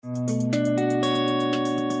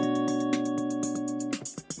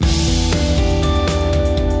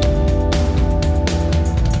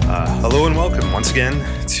Hello and welcome once again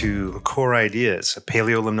to Core Ideas, a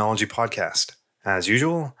paleolimnology podcast. As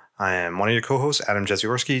usual, I am one of your co-hosts, Adam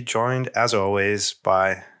Jeziorski, joined as always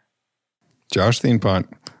by Josh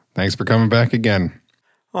Thienpont. Thanks for coming back again.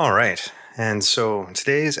 All right. And so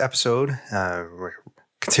today's episode, we're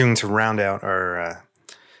continuing to round out our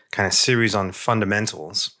kind of series on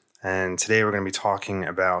fundamentals. And today we're going to be talking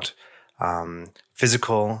about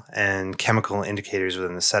physical and chemical indicators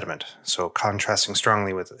within the sediment. So contrasting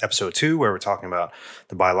strongly with episode 2, where we're talking about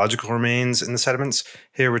the biological remains in the sediments.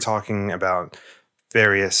 Here we're talking about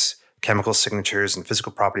various chemical signatures and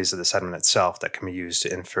physical properties of the sediment itself that can be used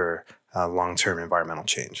to infer long-term environmental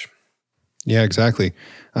change. Yeah, exactly.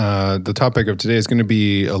 The topic of today is going to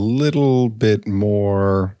be a little bit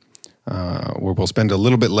more, where we'll spend a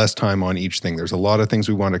little bit less time on each thing. There's a lot of things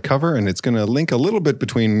we want to cover, and it's going to link a little bit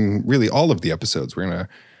between really all of the episodes. We're going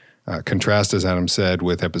to contrast, as Adam said,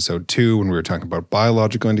 with episode 2 when we were talking about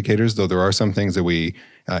biological indicators, though there are some things that we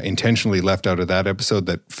intentionally left out of that episode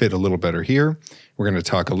that fit a little better here. We're going to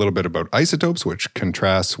talk a little bit about isotopes, which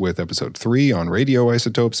contrasts with episode 3 on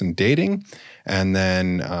radioisotopes and dating. And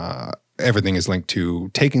then everything is linked to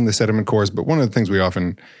taking the sediment cores. But one of the things we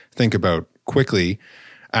often think about quickly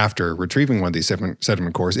after retrieving one of these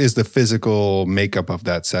sediment cores is the physical makeup of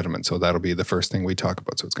that sediment. So that'll be the first thing we talk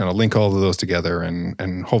about. So it's going to link all of those together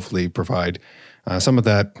and hopefully provide some of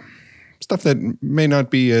that stuff that may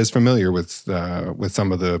not be as familiar with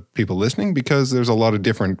some of the people listening, because there's a lot of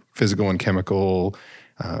different physical and chemical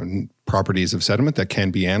properties of sediment that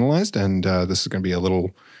can be analyzed. And this is going to be a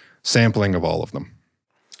little sampling of all of them.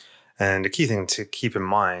 And a key thing to keep in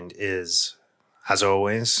mind is, as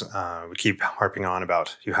always, we keep harping on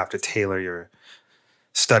about you have to tailor your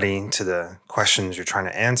study to the questions you're trying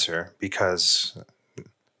to answer, because,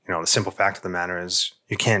 the simple fact of the matter is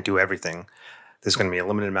you can't do everything. There's going to be a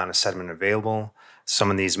limited amount of sediment available. Some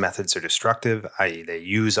of these methods are destructive, i.e. they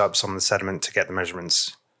use up some of the sediment to get the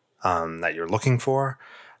measurements that you're looking for.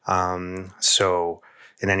 So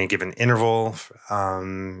in any given interval,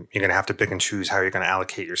 you're going to have to pick and choose how you're going to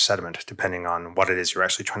allocate your sediment depending on what it is you're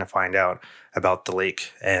actually trying to find out about the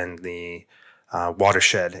lake and the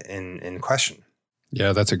watershed in question.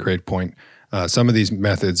 Yeah, that's a great point. Some of these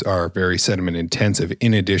methods are very sediment intensive,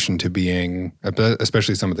 in addition to being,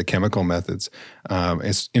 especially some of the chemical methods,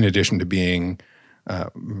 in addition to being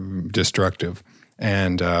destructive.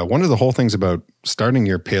 And one of the whole things about starting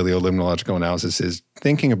your paleolimnological analysis is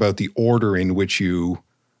thinking about the order in which you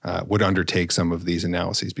would undertake some of these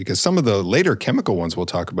analyses, because some of the later chemical ones we'll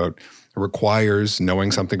talk about requires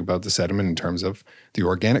knowing something about the sediment in terms of the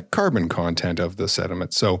organic carbon content of the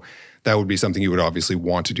sediment. So that would be something you would obviously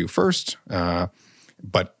want to do first.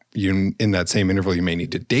 But in that same interval, you may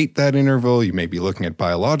need to date that interval. You may be looking at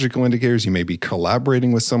biological indicators. You may be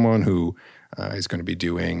collaborating with someone who is going to be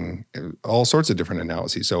doing all sorts of different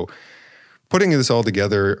analyses. So putting this all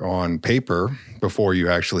together on paper before you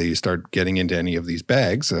actually start getting into any of these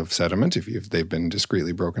bags of sediment, if they've been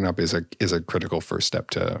discreetly broken up, is a critical first step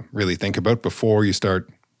to really think about before you start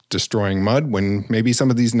destroying mud, when maybe some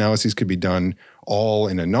of these analyses could be done all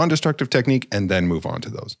in a non-destructive technique and then move on to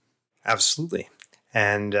those. Absolutely.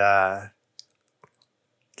 And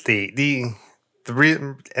the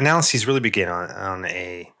analyses really begin on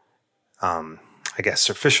a,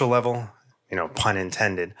 superficial level, pun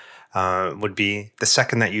intended, would be the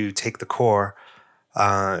second that you take the core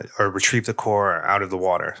or retrieve the core out of the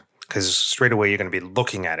water, because straight away you're going to be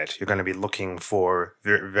looking at it. You're going to be looking for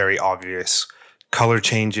very, very obvious color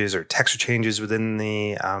changes or texture changes within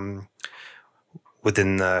the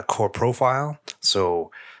core profile.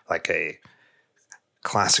 So like a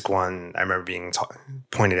classic one I remember being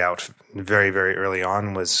pointed out very, very early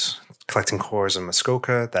on was collecting cores in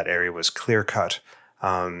Muskoka. That area was clear cut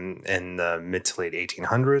in the mid to late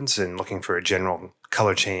 1800s, and looking for a general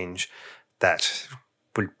color change that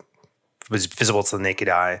was visible to the naked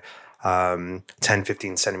eye 10,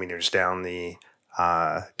 15 centimeters down the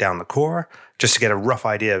core, just to get a rough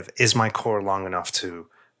idea of, is my core long enough to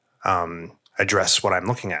address what I'm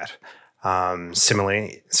looking at?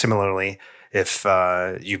 Similarly, if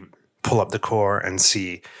you pull up the core and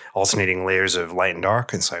see alternating layers of light and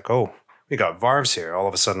dark, it's like, oh, we got varves here. All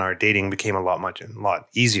of a sudden, our dating became a lot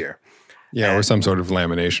easier. Yeah, or some sort of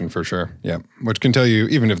lamination for sure. Yeah, which can tell you,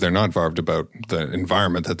 even if they're not varved, about the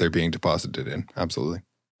environment that they're being deposited in. Absolutely.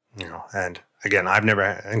 And again, I've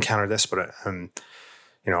never encountered this, but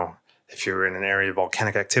if you're in an area of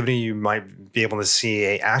volcanic activity, you might be able to see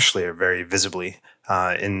a ash layer very visibly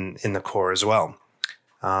in the core as well.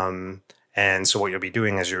 And so what you'll be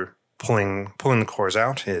doing as you're pulling the cores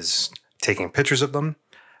out is taking pictures of them.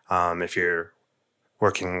 If you're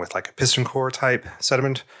working with like a piston core type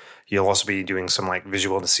sediment, you'll also be doing some like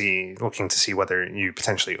looking to see whether you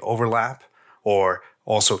potentially overlap, or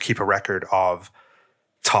also keep a record of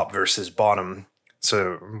top versus bottom.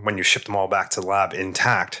 So when you ship them all back to the lab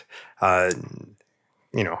intact,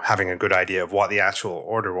 having a good idea of what the actual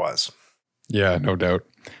order was. Yeah, no doubt.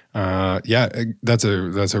 That's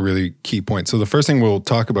a really key point. So the first thing we'll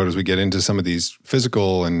talk about as we get into some of these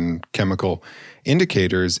physical and chemical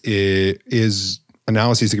indicators is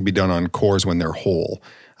analyses that can be done on cores when they're whole.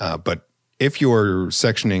 But if you're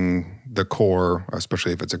sectioning the core,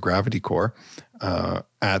 especially if it's a gravity core,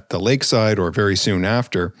 at the lakeside or very soon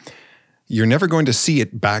after, you're never going to see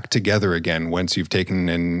it back together again once you've taken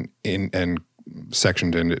and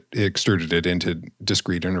sectioned and extruded it into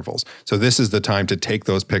discrete intervals. So this is the time to take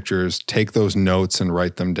those pictures, take those notes and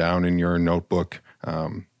write them down in your notebook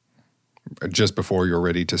just before you're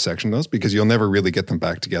ready to section those, because you'll never really get them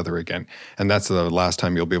back together again. And that's the last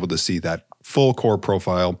time you'll be able to see that full core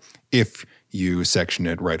profile if you section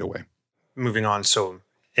it right away. Moving on. So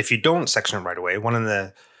if you don't section it right away, one of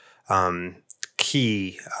the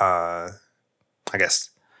key,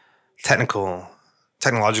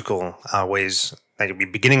 technological ways that you'll be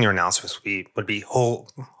beginning your analysis would be whole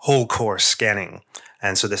core scanning.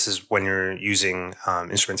 And so this is when you're using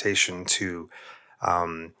instrumentation to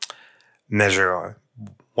measure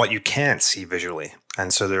what you can't see visually.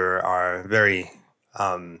 And so there are very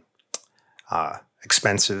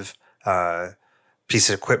expensive pieces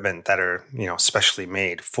of equipment that are specially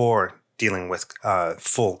made for dealing with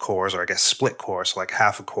full cores, or I guess split cores, so like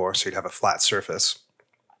half a core, so you'd have a flat surface.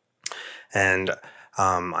 And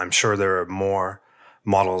I'm sure there are more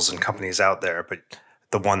models and companies out there, but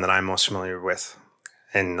the one that I'm most familiar with,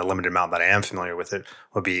 in the limited amount that I am familiar with it,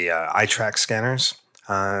 would be iTrack scanners,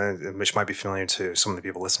 which might be familiar to some of the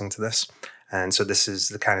people listening to this. And so this is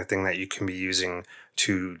the kind of thing that you can be using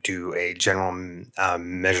to do a general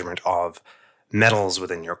measurement of metals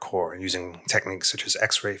within your core, using techniques such as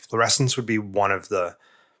X-ray fluorescence would be one of the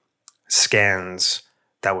scans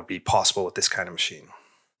that would be possible with this kind of machine.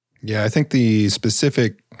 Yeah, I think the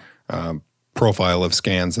specific profile of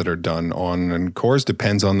scans that are done on cores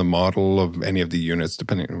depends on the model of any of the units,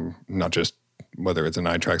 depending not just whether it's an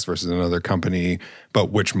iTrax versus another company, but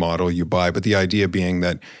which model you buy. But the idea being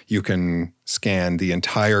that you can scan the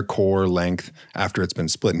entire core length after it's been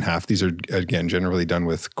split in half. These are, again, generally done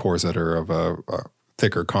with cores that are of a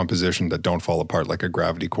thicker composition that don't fall apart like a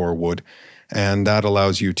gravity core would. And that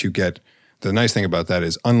allows you to get, the nice thing about that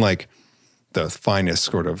is, unlike the finest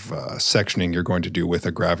sort of sectioning you're going to do with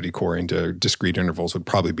a gravity core into discrete intervals would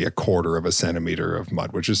probably be 1/4 of a centimeter of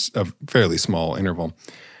mud, which is a fairly small interval.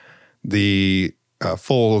 The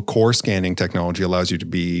full core scanning technology allows you to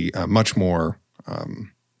be much more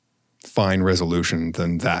fine resolution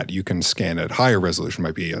than that. You can scan at higher resolution,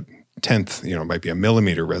 might be a tenth, might be a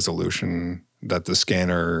millimeter resolution that the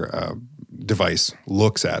scanner device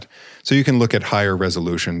looks at. So you can look at higher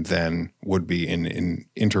resolution than would be in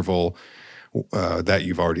interval that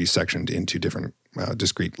you've already sectioned into different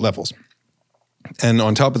discrete levels. And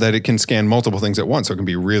on top of that, it can scan multiple things at once. So it can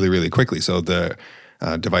be really, really quickly. So the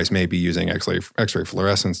device may be using X-ray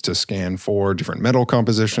fluorescence to scan for different metal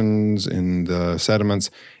compositions in the sediments.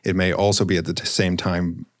 It may also be at the same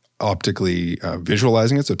time optically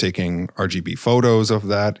visualizing it, so taking RGB photos of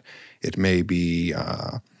that. It may be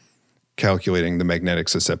calculating the magnetic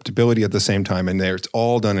susceptibility at the same time, and it's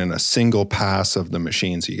all done in a single pass of the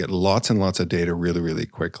machine, so you get lots and lots of data really, really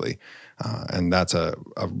quickly. And that's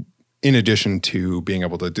in addition to being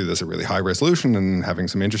able to do this at really high resolution and having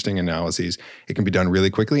some interesting analyses, it can be done really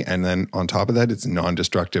quickly. And then on top of that, it's a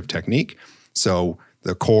non-destructive technique. So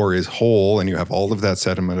the core is whole and you have all of that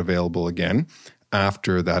sediment available again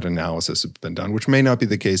after that analysis has been done, which may not be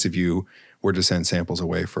the case if you were to send samples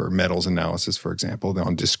away for metals analysis, for example,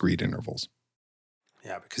 on discrete intervals.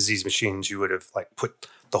 Yeah, because these machines, you would have put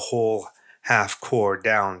the whole half core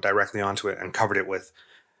down directly onto it and covered it with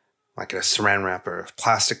like a saran wrap or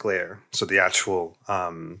plastic layer. So the actual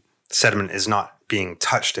sediment is not being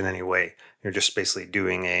touched in any way. You're just basically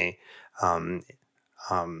doing a, I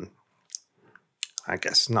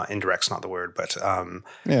guess not indirect's not the word, but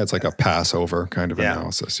it's like a Passover kind of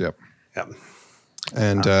analysis. Yep. Yep.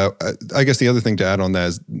 And I guess the other thing to add on that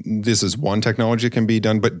is this is one technology that can be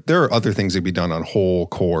done, but there are other things that can be done on whole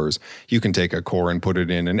cores. You can take a core and put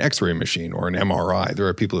it in an X-ray machine or an MRI. There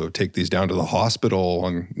are people who take these down to the hospital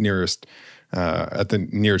on near to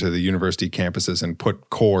the university campuses and put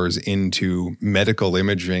cores into medical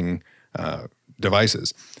imaging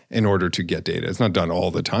devices. in order to get data. It's not done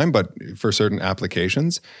all the time, but for certain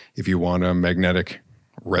applications, if you want a magnetic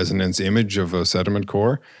resonance image of a sediment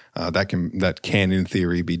core, that can in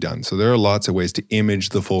theory be done. So there are lots of ways to image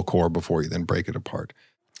the full core before you then break it apart.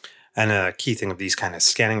 And a key thing of these kind of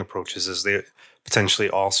scanning approaches is they potentially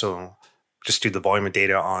also just do the volume of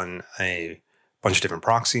data on a bunch of different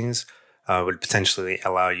proxies, would potentially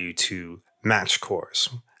allow you to match cores.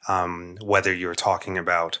 Whether you're talking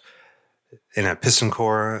about in a piston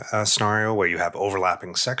core scenario where you have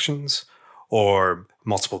overlapping sections, or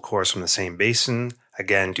multiple cores from the same basin,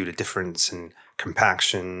 again, due to difference in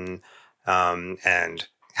compaction and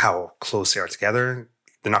how close they are together.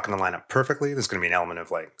 They're not going to line up perfectly. There's going to be an element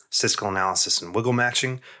of like statistical analysis and wiggle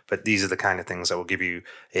matching, but these are the kind of things that will give you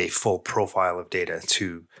a full profile of data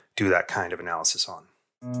to do that kind of analysis on.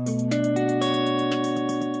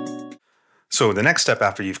 So the next step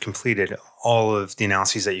after you've completed all of the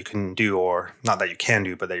analyses that you can do, or not that you can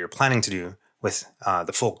do, but that you're planning to do with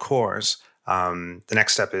the full cores, the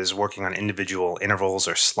next step is working on individual intervals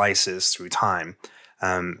or slices through time.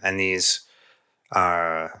 And these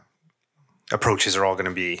approaches are all going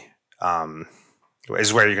to be,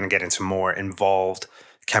 is where you're going to get into more involved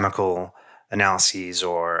chemical analyses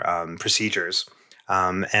or procedures.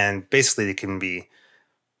 And basically they can be,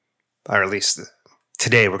 or at least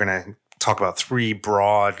today we're going to talk about three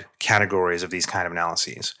broad categories of these kind of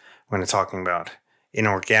analyses. We're going to be talking about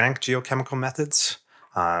inorganic geochemical methods,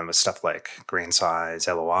 with stuff like grain size,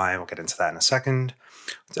 LOI, we'll get into that in a second.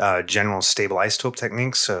 General stable isotope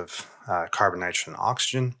techniques of carbon, nitrogen, and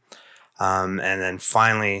oxygen. And then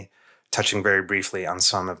finally, touching very briefly on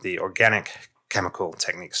some of the organic chemical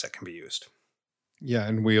techniques that can be used. Yeah,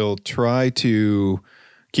 and we'll try to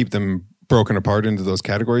keep them broken apart into those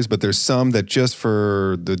categories, but there's some that just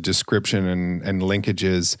for the description and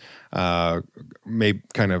linkages may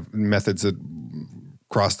kind of methods that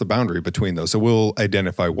cross the boundary between those. So we'll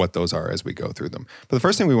identify what those are as we go through them. But the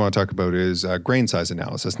first thing we want to talk about is grain size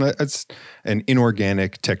analysis. And that's an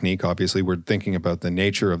inorganic technique. Obviously, we're thinking about the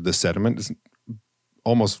nature of the sediment. It's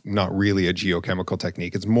almost not really a geochemical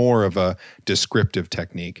technique. It's more of a descriptive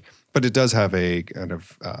technique, but it does have a kind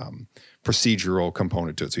of procedural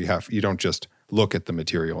component to it. So you don't just look at the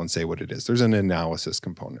material and say what it is. There's an analysis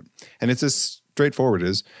component. And it's as straightforward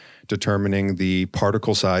as determining the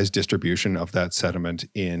particle size distribution of that sediment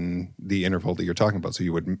in the interval that you're talking about. So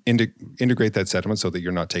you would integrate that sediment so that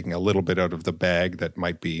you're not taking a little bit out of the bag that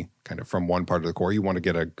might be kind of from one part of the core. You want to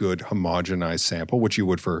get a good homogenized sample, which you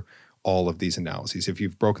would for all of these analyses. If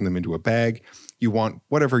you've broken them into a bag, you want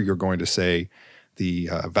whatever you're going to say the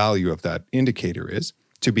value of that indicator is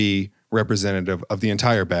to be representative of the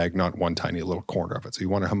entire bag, not one tiny little corner of it. So you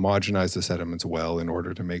want to homogenize the sediments well in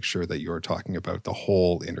order to make sure that you're talking about the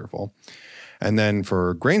whole interval. And then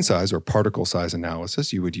for grain size or particle size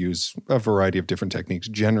analysis, you would use a variety of different techniques.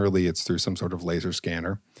 Generally, it's through some sort of laser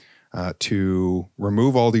scanner to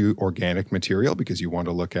remove all the organic material because you want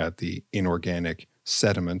to look at the inorganic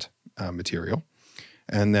sediment material.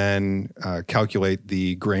 And then calculate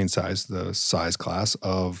the grain size, the size class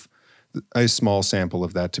of a small sample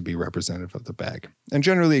of that to be representative of the bag. And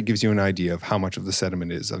generally, it gives you an idea of how much of the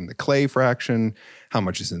sediment is in the clay fraction, how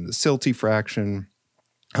much is in the silty fraction,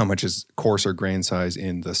 how much is coarser grain size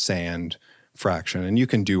in the sand fraction. And you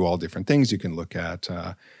can do all different things. You can look at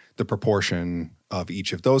the proportion of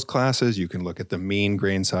each of those classes. You can look at the mean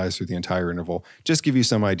grain size through the entire interval. Just give you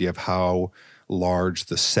some idea of how large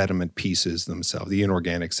the sediment pieces themselves, the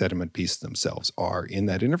inorganic sediment pieces themselves are in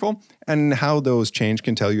that interval, and how those change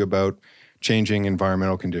can tell you about changing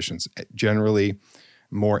environmental conditions. Generally,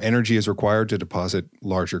 more energy is required to deposit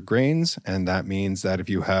larger grains, and that means that if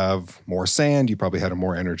you have more sand, you probably had a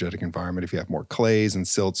more energetic environment. If you have more clays and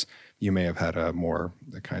silts, you may have had a more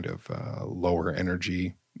kind of lower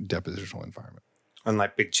energy depositional environment. And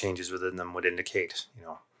like big changes within them would indicate,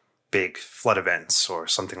 big flood events or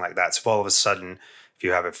something like that. So if all of a sudden, if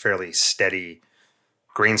you have a fairly steady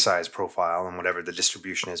grain size profile and whatever the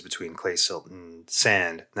distribution is between clay, silt, and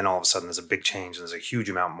sand, then all of a sudden there's a big change and there's a huge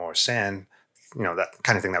amount more sand, that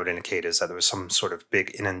kind of thing that would indicate is that there was some sort of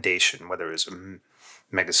big inundation, whether it was a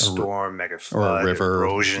mega storm, mega flood, or a river,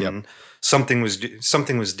 erosion. Yep. Something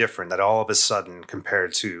was different that all of a sudden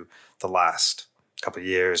compared to the last couple of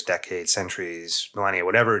years, decades, centuries, millennia,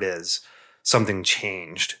 whatever it is, something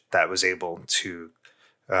changed that was able to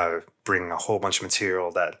bring a whole bunch of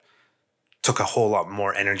material that took a whole lot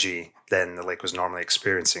more energy than the lake was normally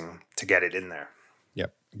experiencing to get it in there.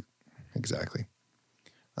 Yep, exactly.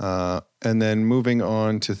 And then moving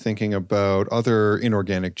on to thinking about other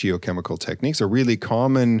inorganic geochemical techniques, a really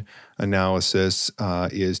common analysis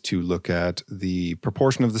is to look at the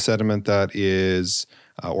proportion of the sediment that is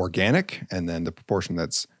organic, and then the proportion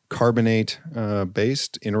that's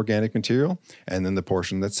carbonate-based inorganic material, and then the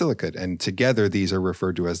portion that's silicate. And together, these are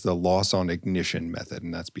referred to as the loss on ignition method.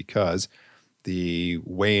 And that's because the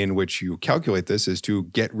way in which you calculate this is to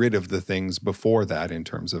get rid of the things before that in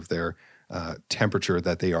terms of their temperature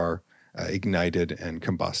that they are ignited and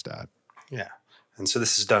combust at. Yeah. And so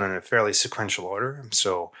this is done in a fairly sequential order.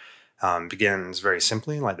 So begins very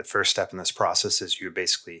simply. Like the first step in this process is you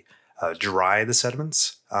basically dry the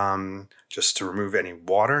sediments just to remove any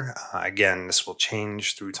water. Again, this will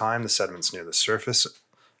change through time. The sediments near the surface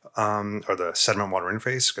or the sediment water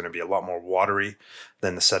interface is going to be a lot more watery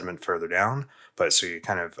than the sediment further down. But so you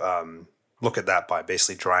kind of look at that by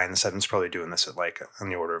basically drying the sediments, probably doing this at like on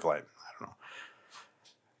the order of like,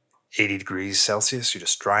 80 degrees Celsius. You're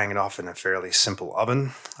just drying it off in a fairly simple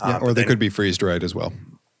oven. Or they could be freeze-dried as well.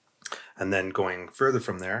 And then going further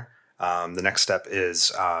from there, the next step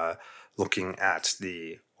is looking at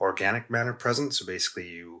the organic matter present. So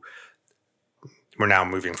basically we're now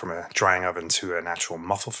moving from a drying oven to an actual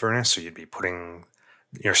muffle furnace. So you'd be putting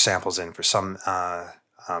your samples in for some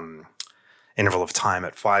interval of time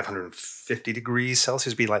at 550 degrees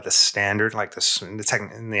Celsius, be like the standard, like this in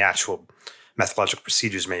the actual methodological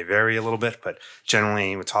procedures may vary a little bit, but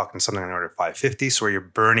generally we're talking something in the order of 550. So where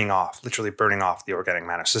you're literally burning off the organic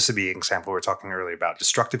matter. So this would be an example we were talking earlier about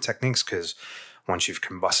destructive techniques, because once you've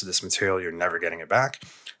combusted this material, you're never getting it back.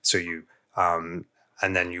 So you, and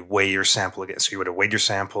then you weigh your sample again. So you would have weighed your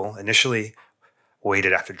sample initially, weighed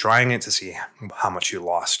it after drying it to see how much you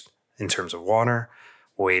lost in terms of water,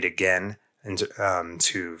 weighed again and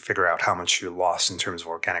to figure out how much you lost in terms of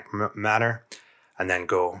organic matter. And then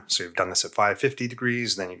so you've done this at 550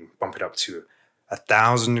 degrees, then you can bump it up to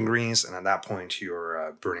 1,000 degrees. And at that point,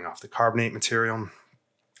 you're burning off the carbonate material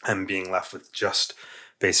and being left with just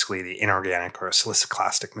basically the inorganic or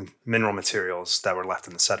siliciclastic mineral materials that were left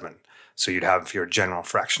in the sediment. So you'd have your general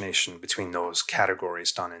fractionation between those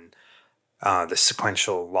categories done in the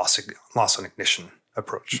sequential loss on ignition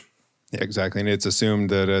approach. Yeah, exactly. And it's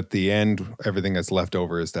assumed that at the end, everything that's left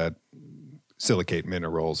over is that silicate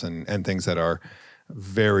minerals and things that are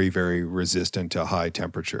very, very resistant to high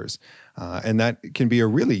temperatures. And that can be a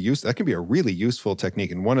really useful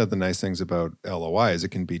technique. And one of the nice things about LOI is it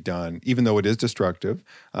can be done, even though it is destructive,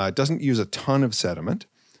 it doesn't use a ton of sediment,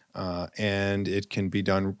 and it can be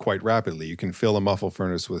done quite rapidly. You can fill a muffle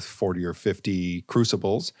furnace with 40 or 50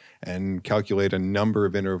 crucibles and calculate a number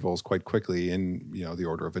of intervals quite quickly in the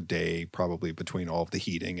order of a day, probably between all of the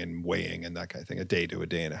heating and weighing and that kind of thing, a day to a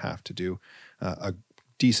day and a half to do a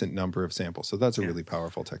decent number of samples. So that's a really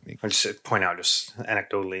powerful technique. I'll just point out, just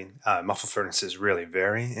anecdotally, muffle furnaces really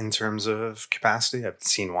vary in terms of capacity. I've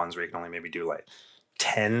seen ones where you can only maybe do like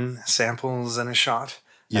 10 samples in a shot.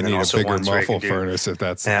 You need a bigger muffle furnace if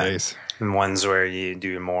that's the case. And ones where you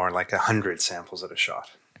do more like 100 samples at a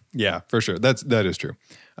shot. Yeah, for sure. That is true.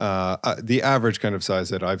 The average kind of size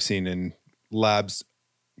that I've seen in labs,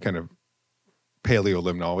 kind of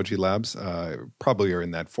paleolimnology labs, probably are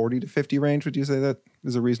in that 40 to 50 range. Would you say that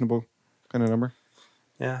is a reasonable kind of number?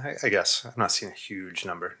 Yeah, I guess. I'm not seeing a huge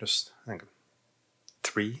number. Just, I think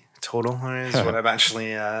 3 total is what I've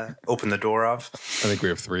actually opened the door of. I think we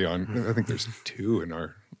have 3 on. I think there's 2 in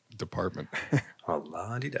our department.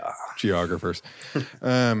 La-di-da. Geographers.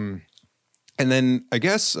 And then I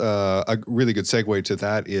guess a really good segue to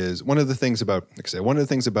that is one of the things about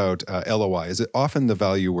LOI is that often the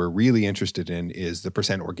value we're really interested in is the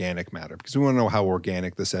percent organic matter, because we want to know how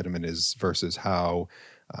organic the sediment is versus how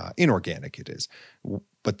inorganic it is.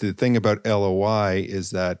 But the thing about LOI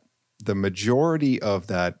is that the majority of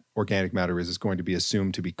that organic matter is going to be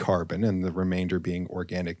assumed to be carbon, and the remainder being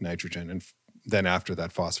organic nitrogen, and then after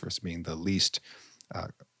that phosphorus being the least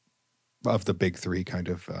of the big 3 kind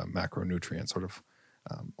of macronutrient sort of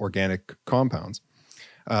organic compounds.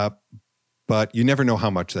 But you never know how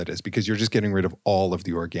much that is, because you're just getting rid of all of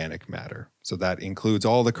the organic matter. So that includes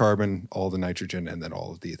all the carbon, all the nitrogen, and then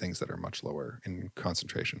all of the things that are much lower in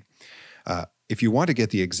concentration. If you want to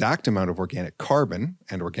get the exact amount of organic carbon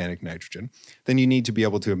and organic nitrogen, then you need to be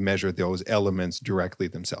able to measure those elements directly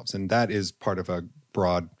themselves. And that is part of a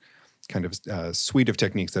broad kind of suite of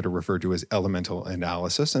techniques that are referred to as elemental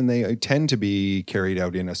analysis, and they tend to be carried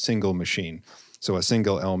out in a single machine. So a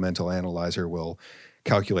single elemental analyzer will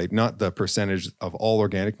calculate not the percentage of all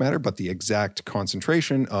organic matter, but the exact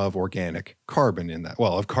concentration of organic carbon in that,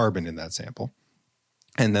 of carbon in that sample.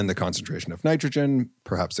 And then the concentration of nitrogen,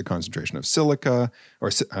 perhaps the concentration of silica,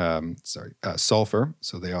 or sulfur.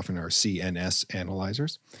 So they often are CNS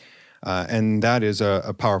analyzers. And that is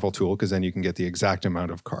a powerful tool because then you can get the exact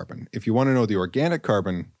amount of carbon. If you want to know the organic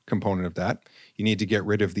carbon component of that, you need to get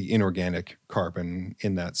rid of the inorganic carbon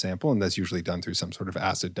in that sample. And that's usually done through some sort of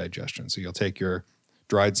acid digestion. So you'll take your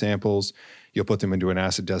dried samples, you'll put them into an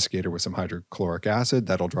acid desiccator with some hydrochloric acid.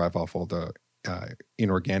 That'll drive off all the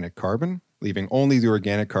inorganic carbon, leaving only the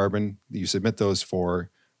organic carbon. You submit those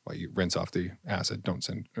for, well, you rinse off the acid. Don't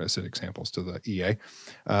send acidic samples to the EA.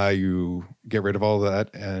 You get rid of all of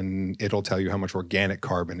that, and it'll tell you how much organic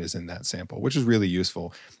carbon is in that sample, which is really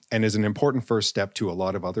useful and is an important first step to a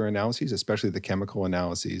lot of other analyses, especially the chemical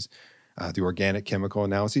analyses, the organic chemical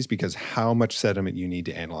analyses, because how much sediment you need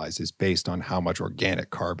to analyze is based on how much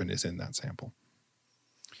organic carbon is in that sample.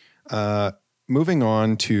 Moving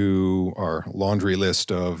on to our laundry list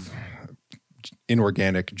of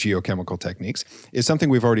inorganic geochemical techniques is something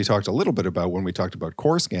we've already talked a little bit about when we talked about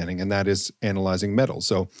core scanning, and that is analyzing metals.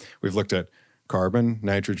 So we've looked at carbon,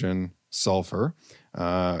 nitrogen, sulfur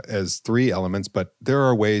as three elements, but there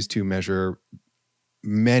are ways to measure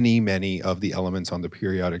many of the elements on the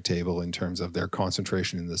periodic table in terms of their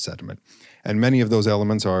concentration in the sediment. And many of those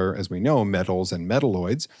elements are, as we know, metals and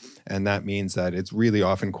metalloids. And that means that it's really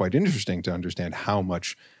often quite interesting to understand how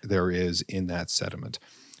much there is in that sediment,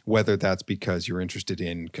 whether that's because you're interested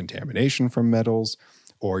in contamination from metals,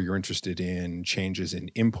 or you're interested in changes in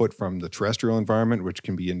input from the terrestrial environment, which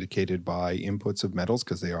can be indicated by inputs of metals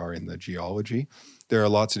because they are in the geology. There are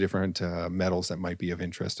lots of different metals that might be of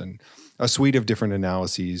interest, and a suite of different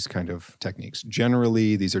analyses kind of techniques.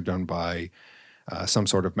 Generally, these are done by some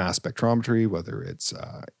sort of mass spectrometry, whether it's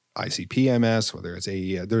ICP-MS, whether it's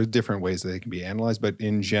AES. There are different ways that they can be analyzed, but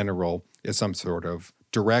in general, it's some sort of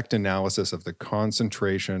direct analysis of the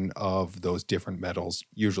concentration of those different metals,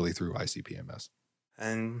 usually through ICP-MS.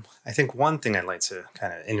 And I think one thing I'd like to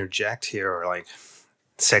kind of interject here, or like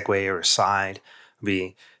segue or aside, would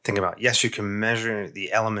be thinking about, yes, you can measure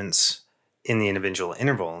the elements in the individual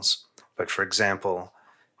intervals, but for example,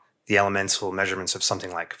 the elemental measurements of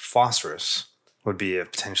something like phosphorus would be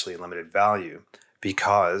of potentially limited value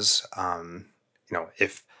because,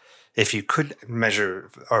 if you could measure,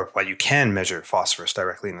 or well, you can measure phosphorus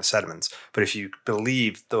directly in the sediments, but if you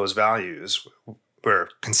believe those values were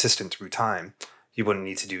consistent through time, you wouldn't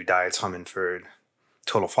need to do diatom inferred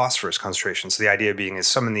total phosphorus concentration. So the idea being is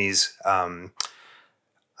some of these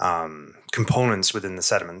components within the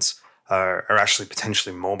sediments are actually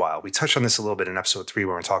potentially mobile. We touched on this a little bit in episode 3 when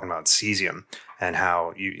we were talking about cesium and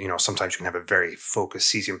how sometimes you can have a very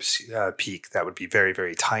focused cesium peak that would be very,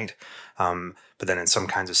 very tight. But then in some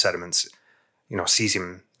kinds of sediments, the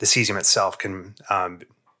cesium itself can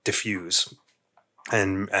diffuse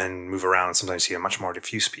and move around, and sometimes you see a much more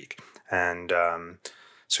diffuse peak. And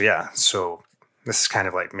so this is kind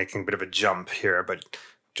of like making a bit of a jump here, but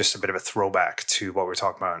just a bit of a throwback to what we were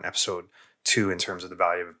talking about in episode 2 in terms of the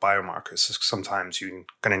value of biomarkers. So sometimes you're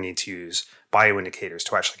going to need to use bioindicators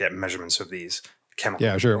to actually get measurements of these chemical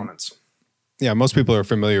components. Yeah, most people are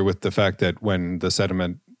familiar with the fact that when the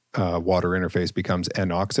sediment water interface becomes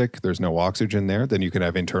anoxic, there's no oxygen there, then you can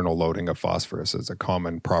have internal loading of phosphorus as a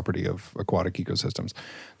common property of aquatic ecosystems.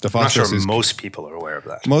 I'm not sure most people are aware of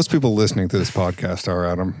that. Most people listening to this podcast are,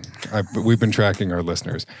 Adam. We've been tracking our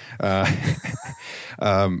listeners.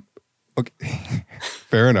 Okay,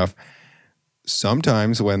 fair enough.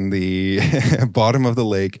 Sometimes when the bottom of the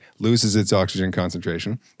lake loses its oxygen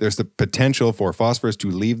concentration, there's the potential for phosphorus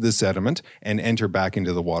to leave the sediment and enter back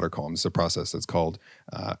into the water column. It's a process that's called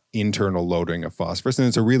internal loading of phosphorus. And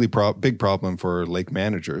it's a really big problem for lake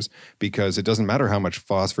managers because it doesn't matter how much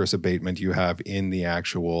phosphorus abatement you have in the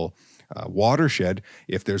actual watershed.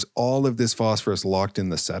 If there's all of this phosphorus locked in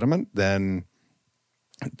the sediment, then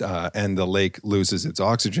and the lake loses its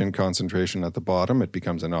oxygen concentration at the bottom, it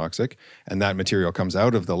becomes anoxic, and that material comes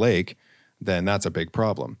out of the lake, then that's a big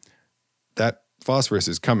problem. That phosphorus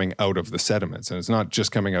is coming out of the sediments, and it's not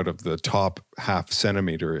just coming out of the top half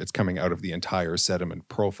centimeter, it's coming out of the entire sediment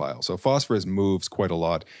profile. So phosphorus moves quite a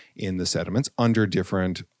lot in the sediments under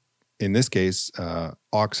different, in this case,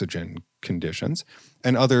 oxygen conditions,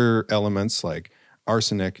 and other elements like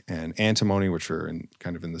arsenic and antimony, which are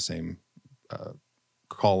kind of in the same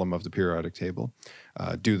column of the periodic table,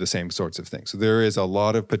 do the same sorts of things. So there is a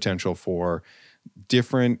lot of potential for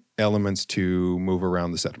different elements to move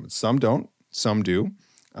around the sediments. Some don't, some do.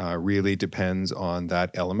 Really depends on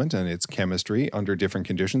that element and its chemistry under different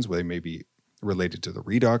conditions, where they may be related to the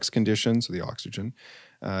redox conditions. So the oxygen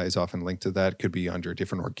is often linked to that. Could be under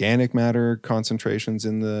different organic matter concentrations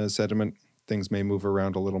in the sediment. Things may move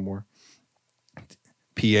around a little more.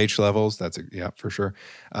 pH levels. Yeah, for sure.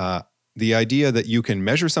 The idea that you can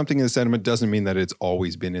measure something in the sediment doesn't mean that it's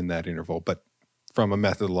always been in that interval, but from a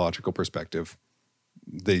methodological perspective,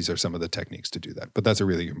 these are some of the techniques to do that. But that's a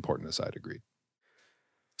really important aside, agreed.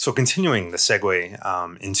 So continuing the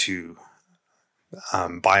segue into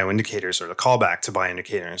bioindicators, or the callback to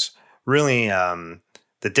bioindicators, really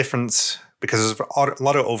the difference, because there's a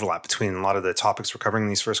lot of overlap between a lot of the topics we're covering in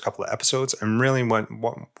these first couple of episodes, and really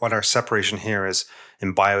what our separation here is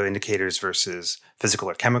in bioindicators versus physical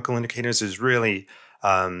or chemical indicators is really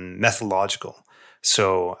methodological.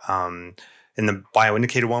 So in the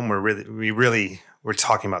bioindicator one, we're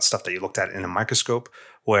talking about stuff that you looked at in a microscope,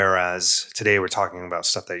 whereas today we're talking about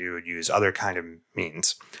stuff that you would use other kind of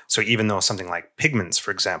means. So even though something like pigments,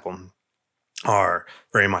 for example, are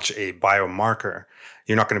very much a biomarker,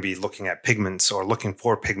 you're not going to be looking at pigments or looking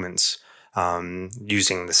for pigments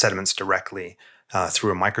using the sediments directly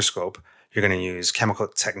through a microscope. You're going to use chemical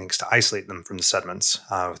techniques to isolate them from the sediments,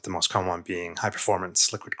 with the most common one being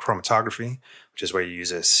high-performance liquid chromatography, which is where you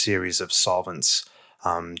use a series of solvents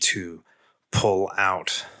to pull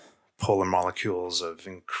out polar molecules of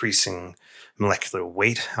increasing molecular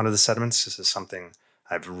weight out of the sediments. This is something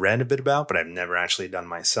I've read a bit about, but I've never actually done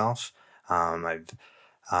myself. I've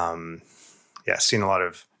seen a lot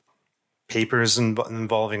of papers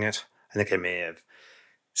involving it. I think I may have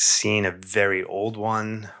seen a very old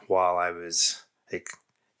one while I was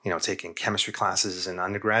taking chemistry classes in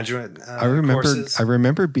undergraduate courses. I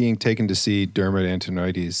remember being taken to see Dermot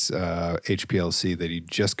Antonides' HPLC that he'd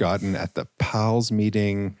just gotten at the PALS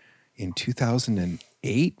meeting in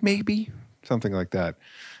 2008, maybe? Something like that.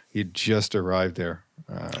 He'd just arrived there,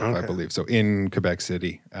 I believe. So in Quebec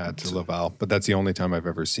City at Laval. But that's the only time I've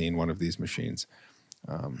ever seen one of these machines,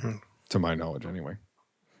 to my knowledge anyway.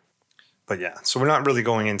 But yeah, so we're not really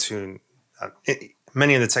going into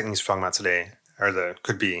many of the techniques we're talking about today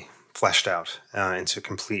could be fleshed out into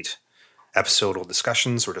complete episodal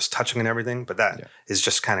discussions. We're just touching on everything, but that is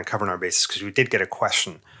just kind of covering our bases, because we did get a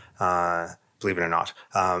question, believe it or not,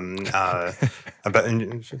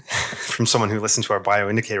 from someone who listened to our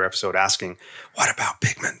bioindicator episode asking, what about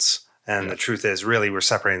pigments? And the truth is, really, we're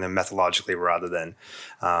separating them methodologically rather than,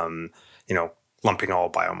 lumping all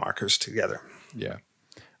biomarkers together. Yeah.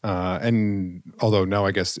 And although now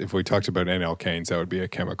I guess if we talked about N-alkanes, that would be a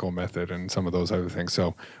chemical method and some of those other things.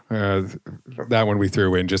 So that one we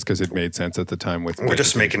threw in just because it made sense at the time. We're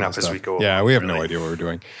just making up as we go. Yeah, we have no idea what we're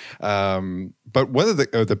doing. But whether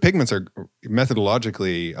the pigments are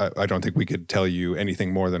methodologically, I don't think we could tell you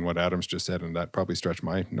anything more than what Adam's just said, and that probably stretched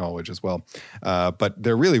my knowledge as well. But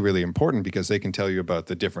they're really, really important because they can tell you about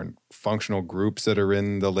the different functional groups that are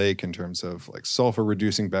in the lake in terms of like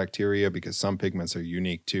sulfur-reducing bacteria, because some pigments are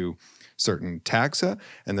unique to certain taxa,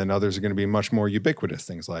 and then others are going to be much more ubiquitous,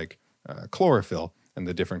 things like chlorophyll, and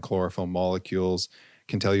the different chlorophyll molecules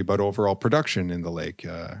can tell you about overall production in the lake.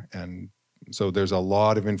 And so there's a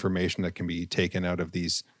lot of information that can be taken out of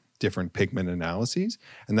these different pigment analyses,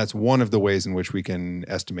 and that's one of the ways in which we can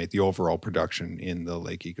estimate the overall production in the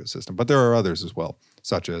lake ecosystem. But there are others as well,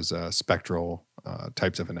 such as spectral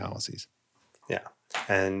types of analyses. Yeah,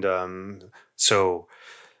 and so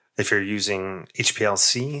if you're using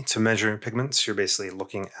HPLC to measure pigments, you're basically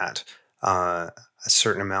looking at a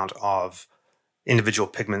certain amount of individual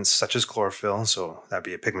pigments, such as chlorophyll. So that'd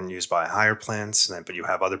be a pigment used by higher plants, but you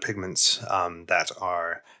have other pigments that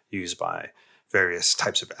are used by various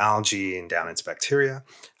types of algae and down into bacteria.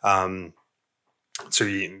 So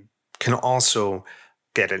you can also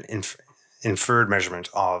get an inferred measurement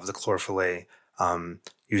of the chlorophyll A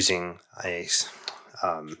using a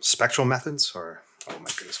spectral methods, or oh my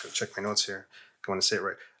goodness, go check my notes here. I want to say it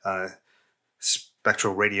right.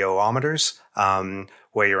 Spectral radiometers,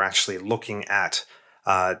 where you're actually looking at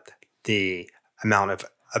the amount of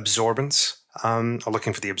absorbance, or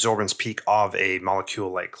looking for the absorbance peak of a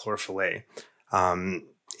molecule like chlorophyll A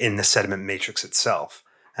in the sediment matrix itself,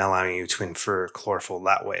 and allowing you to infer chlorophyll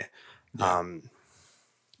that way. Yeah.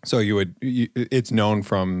 So it's known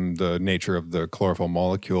from the nature of the chlorophyll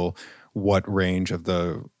molecule what range of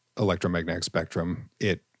the electromagnetic spectrum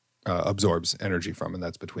it absorbs energy from, and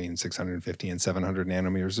that's between 650 and 700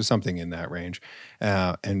 nanometers or something in that range.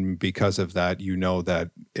 And because of that, you know that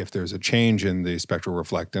if there's a change in the spectral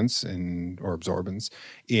reflectance or absorbance,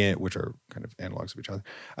 which are kind of analogs of each other,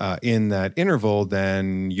 in that interval,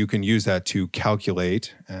 then you can use that to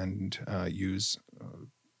calculate and use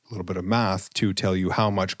a little bit of math to tell you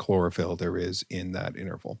how much chlorophyll there is in that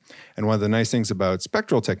interval. And one of the nice things about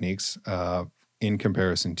spectral techniques in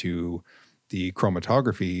comparison to the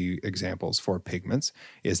chromatography examples for pigments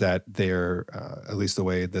is that they're, at least the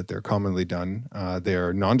way that they're commonly done,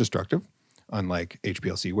 they're non-destructive, unlike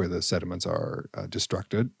HPLC, where the sediments are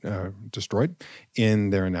destroyed in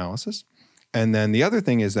their analysis. And then the other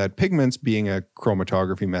thing is that pigments, being a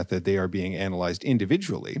chromatography method, they are being analyzed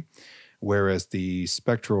individually, whereas the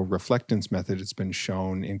spectral reflectance method, it's been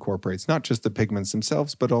shown, incorporates not just the pigments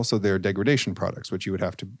themselves, but also their degradation products, which you would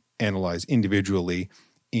have to analyze individually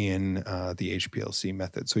in the HPLC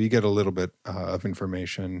method. So you get a little bit of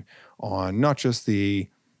information on not just the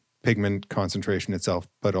pigment concentration itself,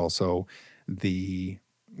 but also the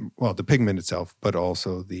pigment itself, but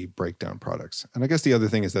also the breakdown products. And I guess the other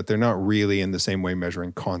thing is that they're not really in the same way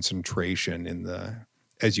measuring concentration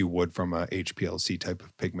as you would from a HPLC type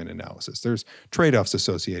of pigment analysis. There's trade-offs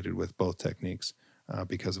associated with both techniques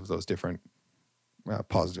because of those different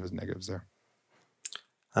positives and negatives there.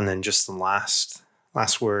 And then just the last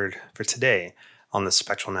word for today on the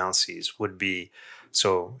spectral analyses would be,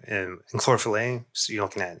 so in chlorophyll A, so you're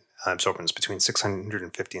looking at absorbance between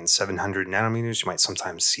 650 and 700 nanometers. You might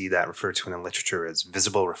sometimes see that referred to in the literature as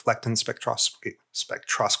visible reflectance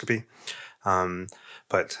spectroscopy.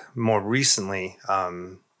 But more recently,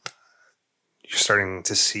 you're starting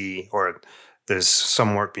to see, or there's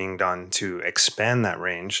some work being done to expand that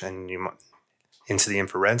range, and into the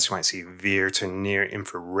infrared. So you might see near to near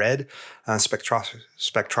infrared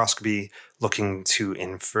spectroscopy, looking to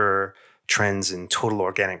infer trends in total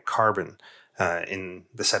organic carbon in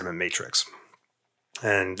the sediment matrix.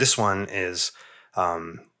 And this one is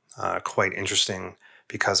quite interesting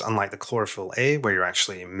because unlike the chlorophyll A, where you're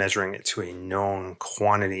actually measuring it to a known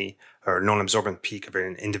quantity or known absorbent peak of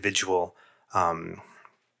an individual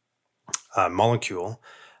molecule,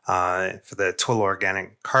 for the total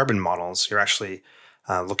organic carbon models, you're actually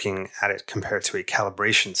looking at it compared to a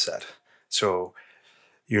calibration set. So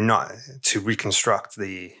you're not to reconstruct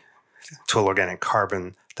the total organic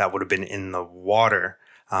carbon that would have been in the water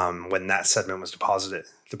when that sediment was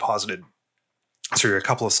deposited. So you're a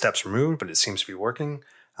couple of steps removed, but it seems to be working.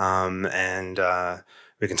 And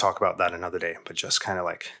we can talk about that another day, but just kind of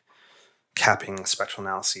like capping spectral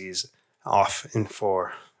analyses off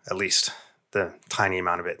for at least the tiny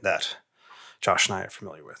amount of it that Josh and I are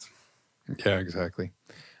familiar with. Yeah, exactly.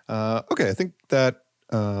 Okay, I think that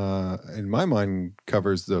in my mind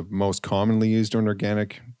covers the most commonly used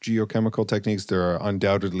inorganic geochemical techniques. There are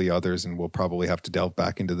undoubtedly others, and we'll probably have to delve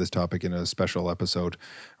back into this topic in a special episode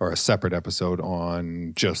or a separate episode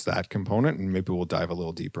on just that component, and maybe we'll dive a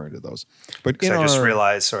little deeper into those. But I just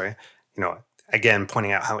realized, again,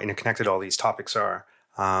 pointing out how interconnected all these topics are,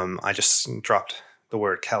 I just dropped the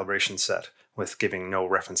word calibration set with giving no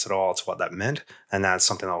reference at all to what that meant. And that's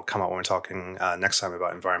something that will come up when we're talking next time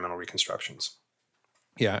about environmental reconstructions.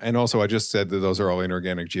 Yeah, and also I just said that those are all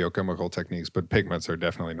inorganic geochemical techniques, but pigments are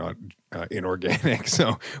definitely not inorganic.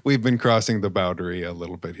 So we've been crossing the boundary a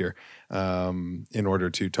little bit here in order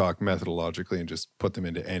to talk methodologically and just put them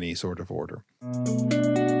into any sort of order.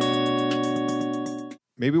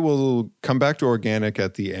 Maybe we'll come back to organic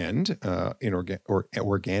at the end,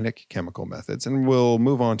 organic chemical methods, and we'll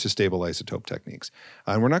move on to stable isotope techniques.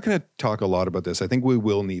 And we're not going to talk a lot about this. I think we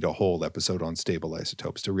will need a whole episode on stable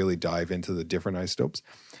isotopes to really dive into the different isotopes.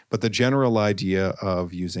 But the general idea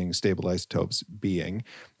of using stable isotopes being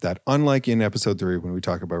that unlike in episode 3 when we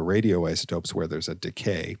talk about radioisotopes where there's a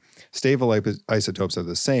decay, stable isotopes are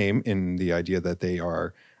the same in the idea that they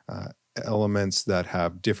are elements that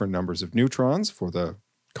have different numbers of neutrons for the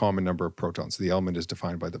common number of protons. So the element is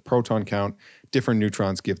defined by the proton count. Different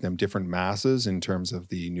neutrons give them different masses in terms of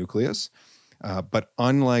the nucleus. But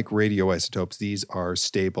unlike radioisotopes, these are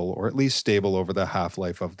stable, or at least stable over the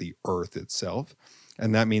half-life of the Earth itself.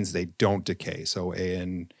 And that means they don't decay. So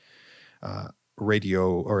a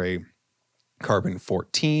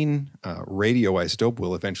carbon-14 radioisotope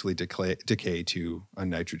will eventually decay to a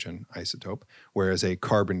nitrogen isotope, whereas a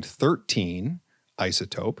carbon-13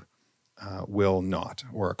 isotope will not,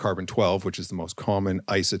 or a carbon-12, which is the most common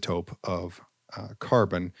isotope of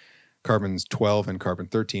carbon. Carbons 12 and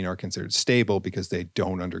carbon-13 are considered stable because they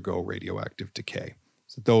don't undergo radioactive decay.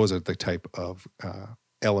 So those are the type of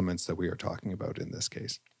elements that we are talking about in this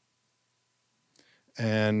case.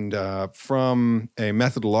 And from a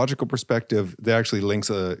methodological perspective, there actually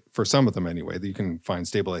links, for some of them anyway, that you can find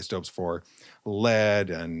stable isotopes for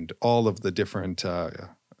lead and all of the different,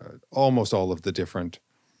 almost all of the different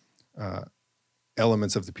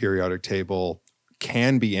elements of the periodic table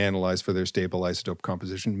can be analyzed for their stable isotope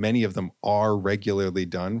composition. Many of them are regularly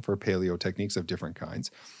done for paleo techniques of different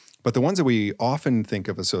kinds. But the ones that we often think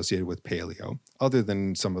of associated with paleo, other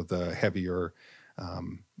than some of the heavier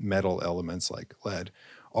metal elements like lead,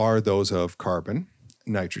 are those of carbon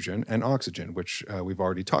nitrogen, and oxygen, which we've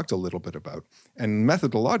already talked a little bit about. And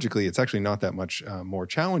methodologically, it's actually not that much more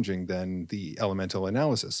challenging than the elemental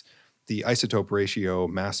analysis. The isotope ratio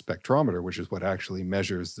mass spectrometer, which is what actually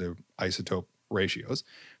measures the isotope ratios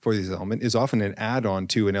for these elements, is often an add-on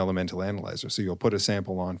to an elemental analyzer. So you'll put a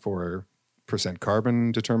sample on for percent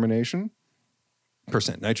carbon determination,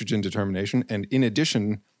 percent nitrogen determination, and in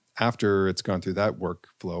addition, after it's gone through that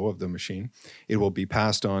workflow of the machine, it will be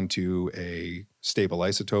passed on to a stable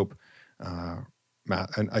isotope, an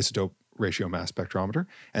isotope ratio mass spectrometer,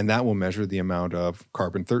 and that will measure the amount of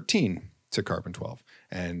carbon-13 to carbon-12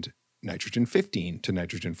 and nitrogen-15 to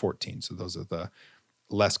nitrogen-14. So those are the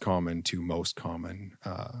less common to most common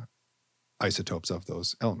isotopes of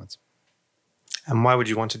those elements. And why would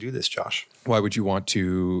you want to do this, Josh? Why would you want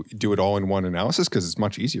to do it all in one analysis? Because it's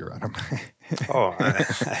much easier, Adam.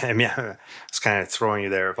 I mean, I was kind of throwing you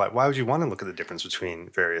there. Of like, why would you want to look at the difference between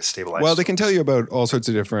various stable isotopes? Well, they can tell you about all sorts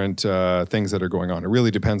of different things that are going on. It really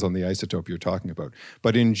depends on the isotope you're talking about.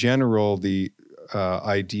 But in general, the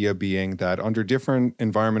idea being that under different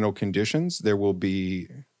environmental conditions, there will be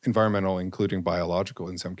environmental, including biological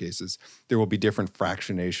in some cases, there will be different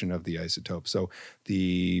fractionation of the isotope. So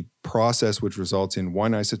the process which results in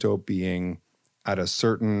one isotope being at a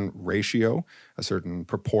certain ratio, a certain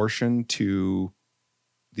proportion to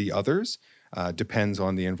the others, depends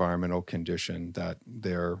on the environmental condition that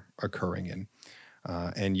they're occurring in.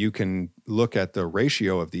 And you can look at the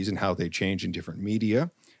ratio of these and how they change in different media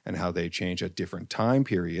and how they change at different time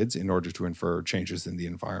periods in order to infer changes in the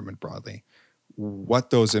environment broadly.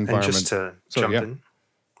 What those environments... And just to jump in.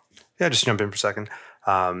 Yeah, just jump in for a second.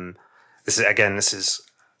 This is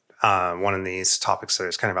one of these topics that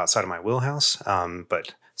is kind of outside of my wheelhouse.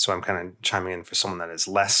 But so I'm kind of chiming in for someone that is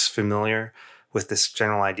less familiar with this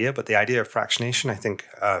general idea. But the idea of fractionation, I think,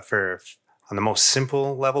 on the most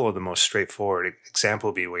simple level or the most straightforward example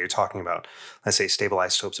would be where you're talking about, let's say, stable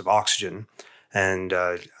isotopes of oxygen and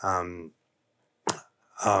the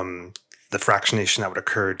fractionation that would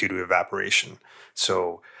occur due to evaporation.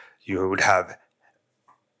 So you would have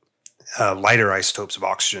lighter isotopes of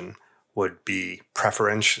oxygen would be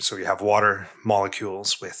preferential. So you have water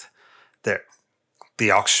molecules with the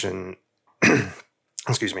oxygen,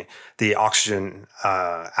 excuse me, the oxygen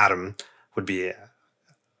atom would be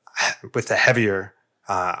with the heavier,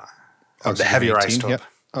 the heavier 18, isotope. Yep.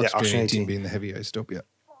 Oxygen 18 18 being the heavy isotope, yeah.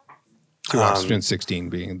 To oxygen 16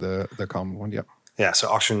 being the common one, yep. Yeah, so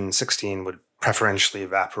oxygen 16 would preferentially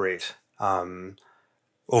evaporate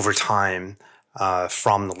over time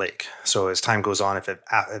from the lake. So as time goes on, if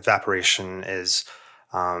evaporation is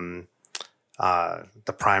the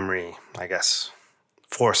primary, I guess,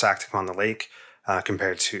 force acting on the lake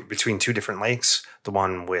compared to between two different lakes, the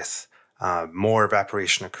one with more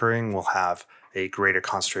evaporation occurring will have a greater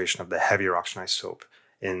concentration of the heavier oxygen isotope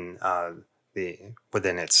in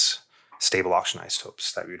within its stable oxygen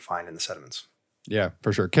isotopes that we would find in the sediments. Yeah,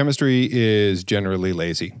 for sure. Chemistry is generally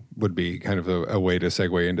lazy, would be kind of a way to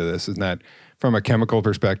segue into this, is that from a chemical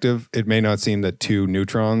perspective, it may not seem that two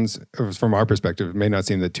neutrons, or from our perspective, it may not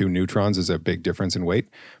seem that two neutrons is a big difference in weight,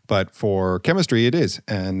 but for chemistry, it is.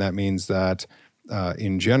 And that means that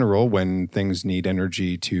in general, when things need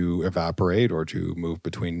energy to evaporate or to move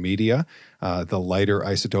between media, the lighter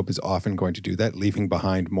isotope is often going to do that, leaving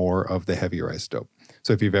behind more of the heavier isotope.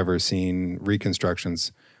 So if you've ever seen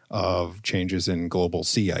reconstructions of changes in global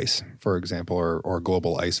sea ice, for example, or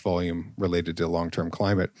global ice volume related to long-term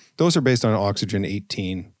climate, those are based on oxygen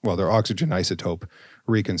 18, well, they're oxygen isotope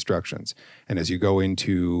reconstructions. And as you go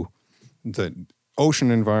into the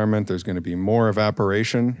ocean environment, there's going to be more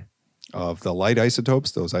evaporation of the light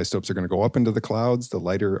isotopes. Those isotopes are going to go up into the clouds, the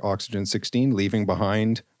lighter oxygen 16, leaving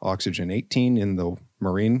behind oxygen 18 in the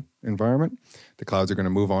marine environment. The clouds are going to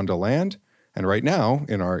move on to land. And right now,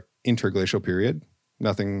 in our interglacial period,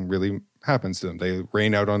 nothing really happens to them. They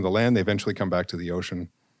rain out on the land. They eventually come back to the ocean.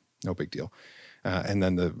 No big deal. And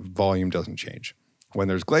then the volume doesn't change. When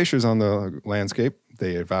there's glaciers on the landscape,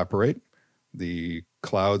 they evaporate. The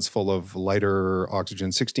clouds full of lighter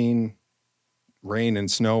oxygen 16 rain and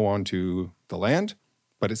snow onto the land,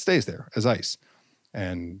 but it stays there as ice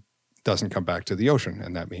and doesn't come back to the ocean.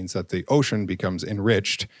 And that means that the ocean becomes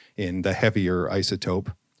enriched in the heavier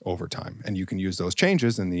isotope over time. And you can use those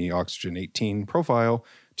changes in the oxygen 18 profile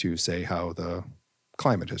to say how the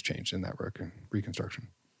climate has changed in that reconstruction.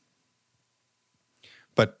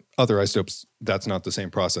 But other isotopes, that's not the same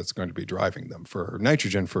process that's going to be driving them. For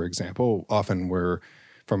nitrogen, for example, often we're,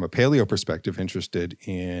 from a paleo perspective, interested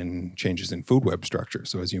in changes in food web structure.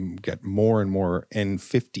 So as you get more and more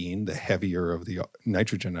N15, the heavier of the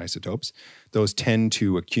nitrogen isotopes, those tend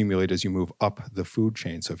to accumulate as you move up the food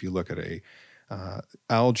chain. So if you look at a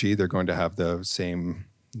Algae, they're going to have the same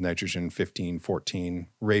nitrogen 15-14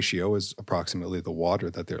 ratio as approximately the water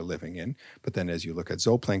that they're living in. But then as you look at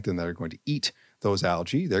zooplankton that are going to eat those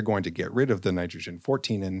algae, they're going to get rid of the nitrogen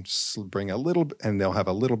 14 and bring a little, and they'll have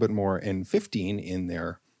a little bit more N15 in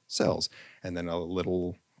their cells. And then a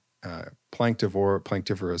little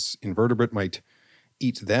planktivorous invertebrate might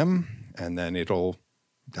eat them, and then it'll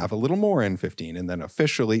have a little more N15, and then a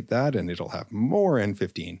fish will eat that, and it'll have more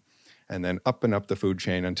N15, and then up and up the food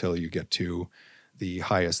chain until you get to the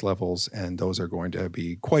highest levels, and those are going to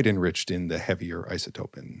be quite enriched in the heavier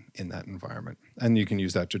isotope in that environment. And you can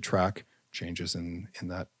use that to track changes in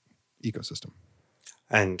that ecosystem.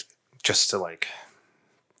 And just to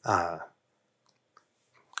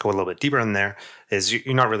go a little bit deeper in there, is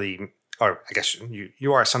you're not really, or I guess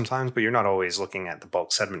you are sometimes, but you're not always looking at the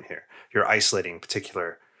bulk sediment here. You're isolating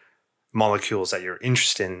particular molecules that you're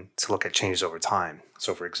interested in to look at changes over time.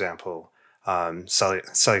 So for example,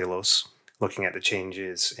 cellulose, looking at the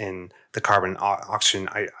changes in the carbon oxygen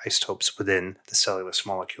isotopes within the cellulose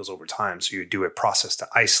molecules over time. So you would do a process to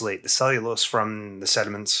isolate the cellulose from the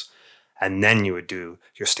sediments, and then you would do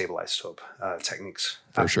your stable isotope techniques.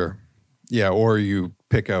 For sure. Yeah, or you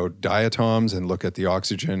pick out diatoms and look at the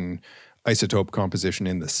oxygen isotope composition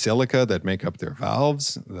in the silica that make up their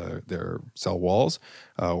valves, their cell walls.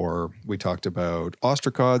 Or we talked about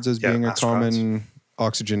ostracods as being a common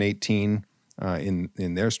oxygen 18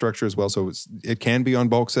 in their structure as well. So it can be on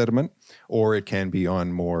bulk sediment, or it can be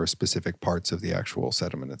on more specific parts of the actual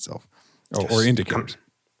sediment itself, or indicators.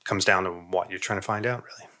 Comes down to what you're trying to find out,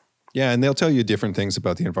 really. Yeah, and they'll tell you different things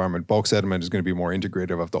about the environment. Bulk sediment is going to be more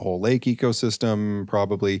integrative of the whole lake ecosystem,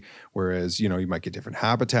 probably, whereas, you might get different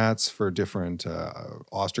habitats for different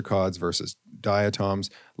ostracods versus diatoms.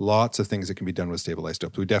 Lots of things that can be done with stable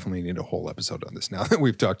isotopes. We definitely need a whole episode on this now that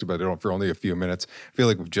we've talked about it for only a few minutes. I feel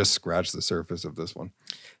like we've just scratched the surface of this one.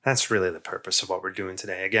 That's really the purpose of what we're doing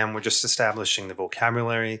today. Again, we're just establishing the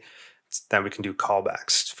vocabulary that we can do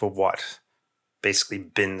callbacks for what basically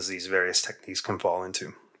bins these various techniques can fall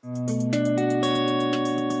into.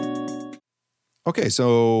 Okay,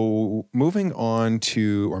 so moving on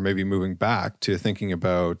to, or maybe moving back to thinking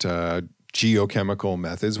about geochemical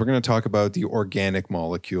methods, we're going to talk about the organic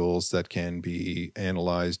molecules that can be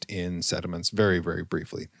analyzed in sediments very, very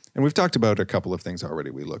briefly. And we've talked about a couple of things already.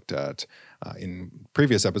 We looked at, in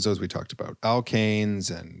previous episodes, we talked about alkanes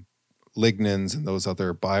and lignins and those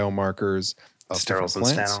other biomarkers. Sterols and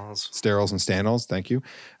stanols. Sterols and stanols, thank you.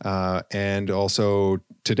 And also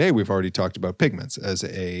today we've already talked about pigments as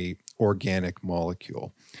a organic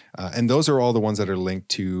molecule. And those are all the ones that are linked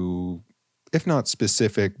to, if not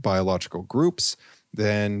specific biological groups,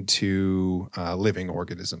 then to living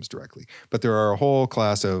organisms directly. But there are a whole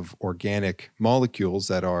class of organic molecules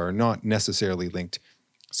that are not necessarily linked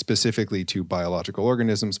specifically to biological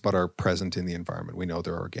organisms, but are present in the environment. We know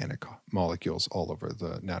there are organic molecules all over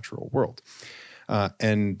the natural world.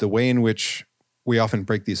 And the way in which we often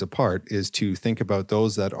break these apart is to think about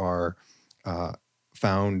those that are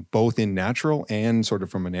found both in natural and sort of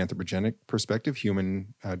from an anthropogenic perspective,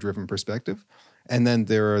 human-driven perspective. And then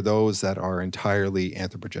there are those that are entirely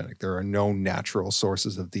anthropogenic. There are no natural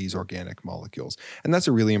sources of these organic molecules. And that's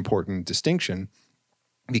a really important distinction,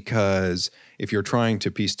 because if you're trying to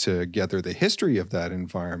piece together the history of that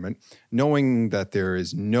environment, knowing that there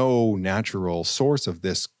is no natural source of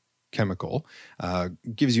this chemical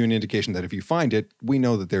gives you an indication that if you find it, we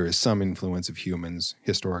know that there is some influence of humans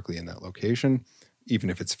historically in that location, even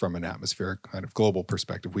if it's from an atmospheric kind of global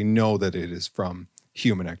perspective. We know that it is from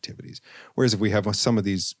human activities. Whereas if we have some of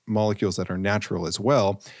these molecules that are natural as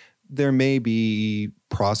well, there may be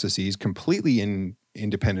processes completely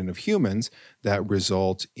independent of humans that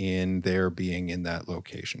result in their being in that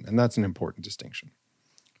location. And that's an important distinction.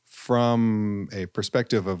 From a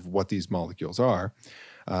perspective of what these molecules are,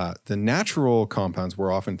 the natural compounds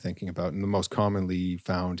we're often thinking about, and the most commonly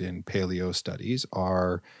found in paleo studies,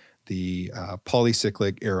 are the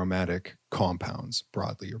polycyclic aromatic compounds,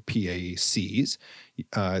 broadly, or PACs.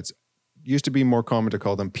 It's used to be more common to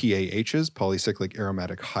call them PAHs, polycyclic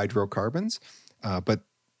aromatic hydrocarbons, but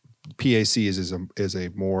PAC is a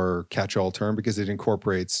more catch-all term because it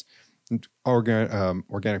incorporates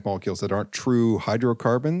organic molecules that aren't true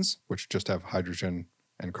hydrocarbons, which just have hydrogen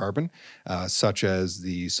and carbon, such as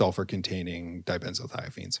the sulfur-containing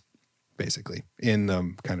dibenzothiophenes, basically, in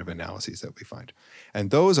the kind of analyses that we find.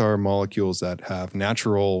 And those are molecules that have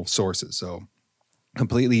natural sources. So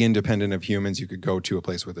completely independent of humans, you could go to a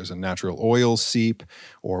place where there's a natural oil seep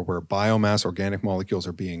or where biomass, organic molecules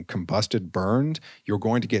are being combusted, burned. You're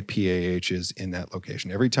going to get PAHs in that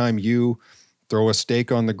location. Every time you throw a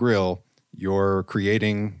steak on the grill, you're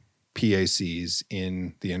creating PACs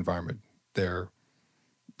in the environment. They're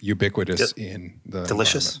ubiquitous in the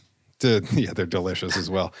delicious. Yeah, they're delicious as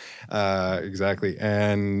well. Exactly.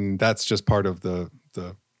 And that's just part of the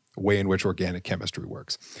way in which organic chemistry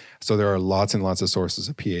works. So there are lots and lots of sources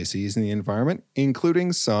of PACs in the environment,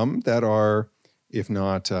 including some that are, if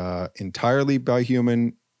not entirely by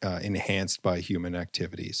human, enhanced by human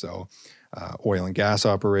activity. So oil and gas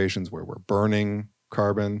operations where we're burning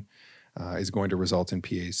carbon is going to result in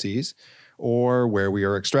PACs, or where we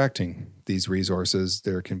are extracting these resources,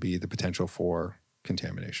 there can be the potential for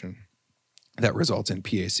contamination that results in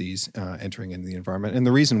PACs entering into the environment. And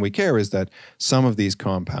the reason we care is that some of these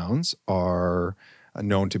compounds are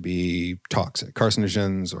known to be toxic,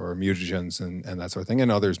 carcinogens or mutagens and that sort of thing,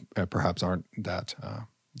 and others perhaps aren't that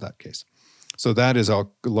case. So that is a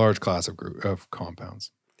large class of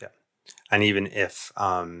compounds. Yeah. And even if,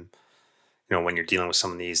 when you're dealing with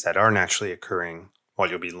some of these that are naturally occurring, what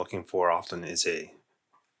you'll be looking for often is a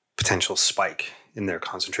potential spike in their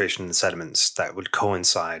concentration in the sediments that would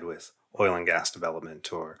coincide with oil and gas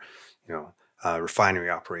development or, refinery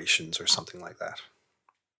operations or something like that.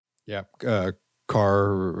 Yeah.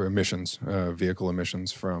 Car emissions, vehicle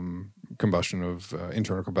emissions from combustion of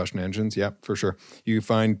internal combustion engines. Yeah, for sure. You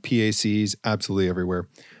find PACs absolutely everywhere.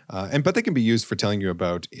 But they can be used for telling you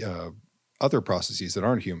about other processes that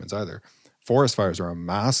aren't humans either. Forest fires are a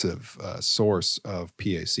massive source of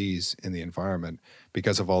PACs in the environment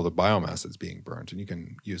because of all the biomass that's being burned. And you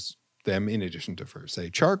can use them in addition to, for say,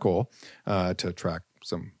 charcoal to track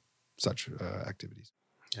some such activities.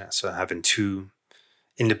 Yeah, so having two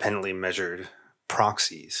independently measured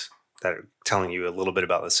proxies that are telling you a little bit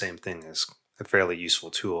about the same thing is a fairly useful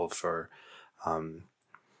tool for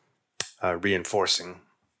reinforcing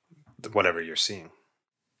whatever you're seeing.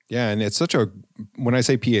 Yeah, and it's when I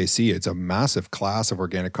say PAC, it's a massive class of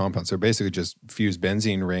organic compounds. They're basically just fused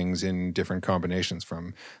benzene rings in different combinations,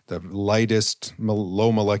 from the lightest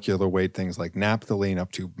low molecular weight things like naphthalene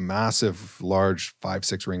up to massive, large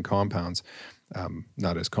 5-6 ring compounds.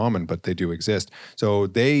 Not as common, but they do exist. So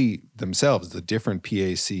they themselves, the different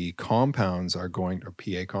PAC compounds or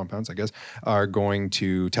PA compounds, I guess, are going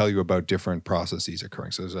to tell you about different processes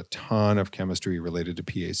occurring. So there's a ton of chemistry related to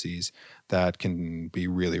PACs that can be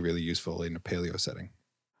really, really useful in a paleo setting.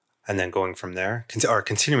 And then going from there, or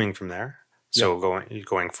continuing from there. So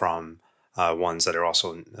going from ones that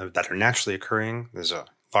are naturally occurring. There's a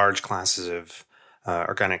large classes of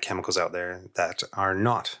organic chemicals out there that are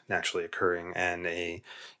not naturally occurring and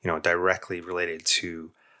directly related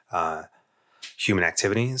to human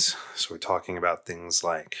activities. So we're talking about things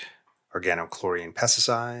like organochlorine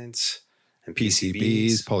pesticides and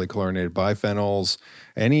PCBs, polychlorinated biphenyls,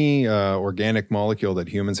 any organic molecule that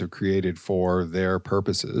humans have created for their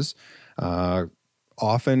purposes.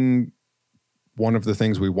 Often one of the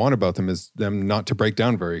things we want about them is them not to break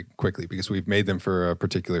down very quickly because we've made them for a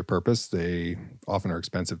particular purpose. They often are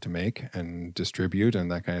expensive to make and distribute and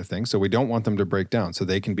that kind of thing. So we don't want them to break down so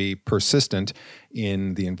they can be persistent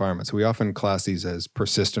in the environment. So we often class these as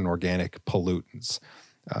persistent organic pollutants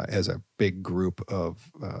as a big group of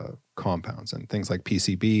compounds. And things like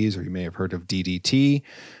PCBs, or you may have heard of DDT,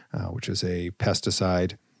 which is a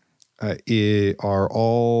pesticide, are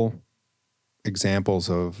all examples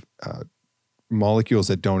of molecules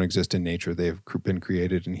that don't exist in nature. They've been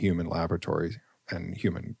created in human laboratories and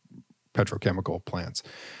human petrochemical plants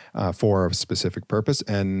for a specific purpose.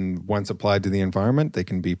 And once applied to the environment, they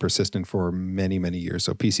can be persistent for many, many years.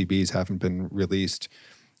 So PCBs haven't been released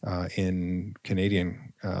in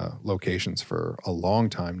Canadian locations for a long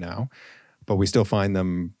time now, but we still find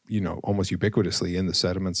them, almost ubiquitously in the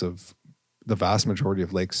sediments of the vast majority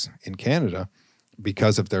of lakes in Canada,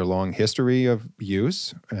 because of their long history of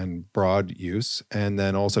use and broad use, and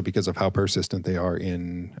then also because of how persistent they are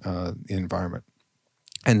in the environment.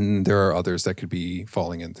 And there are others that could be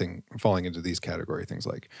falling into these category, things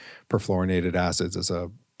like perfluorinated acids as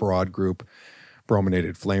a broad group,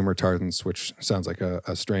 brominated flame retardants, which sounds like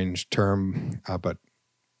a strange term, but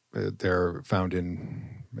they're found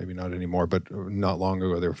in, maybe not anymore, but not long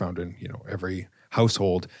ago, they were found in every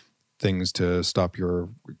household. Things to stop your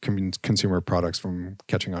consumer products from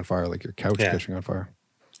catching on fire, like your couch catching on fire.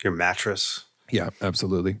 Your mattress. Yeah,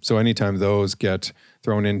 absolutely. So anytime those get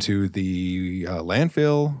thrown into the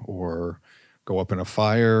landfill or go up in a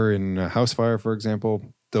fire, in a house fire, for example,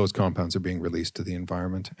 those compounds are being released to the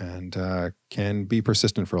environment and can be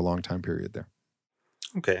persistent for a long time period there.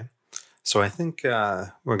 Okay. So I think we're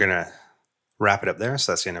going to wrap it up there.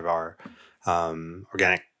 So that's the end of our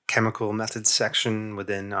organic chemical methods section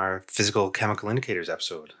within our physical chemical indicators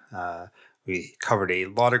episode. We covered a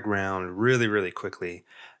lot of ground really, really quickly.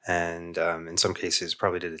 and in some cases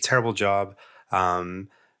probably did a terrible job,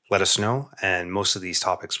 let us know. And most of these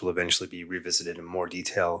topics will eventually be revisited in more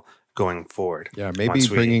detail going forward. Yeah, maybe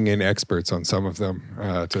bringing in experts on some of them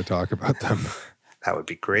to talk about them. That would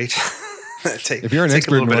be great. If you're an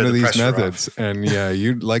expert in one of these methods and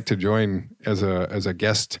you'd like to join as a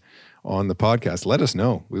guest on the podcast, let us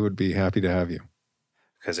know. We would be happy to have you.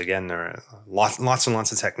 Because again, there are lots and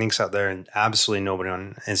lots of techniques out there, and absolutely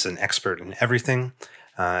nobody is an expert in everything.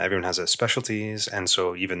 Everyone has their specialties, and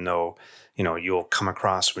so even though you'll come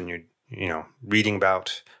across when you're reading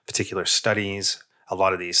about particular studies, a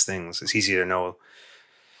lot of these things, it's easy to know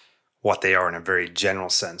what they are in a very general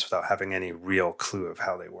sense without having any real clue of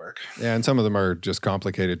how they work. Yeah, and some of them are just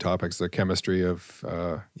complicated topics. The chemistry of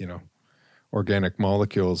organic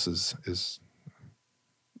molecules is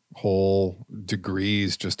whole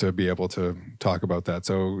degrees just to be able to talk about that.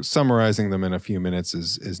 So summarizing them in a few minutes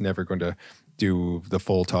is never going to do the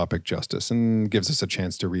full topic justice, and gives us a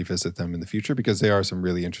chance to revisit them in the future because they are some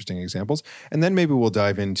really interesting examples. And then maybe we'll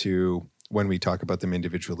dive into, when we talk about them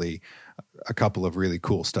individually, a couple of really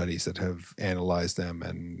cool studies that have analyzed them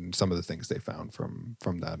and some of the things they found from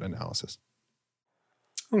that analysis.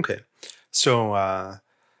 Okay. So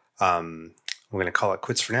we're going to call it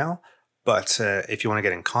quits for now. But if you want to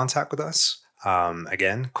get in contact with us,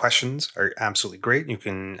 again, questions are absolutely great. You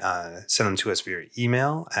can send them to us via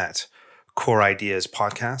email at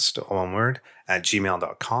coreideaspodcast, all one word, at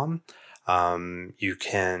gmail.com. You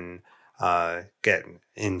can get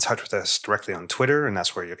in touch with us directly on Twitter, and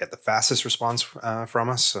that's where you'll get the fastest response from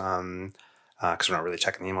us, because we're not really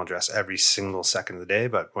checking the email address every single second of the day,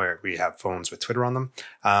 but where we have phones with Twitter on them.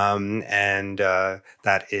 And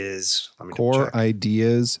that is... Core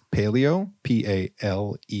Ideas Paleo,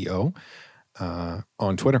 Paleo,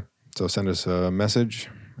 on Twitter. So send us a message,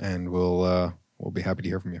 and we'll be happy to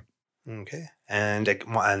hear from you. Okay. And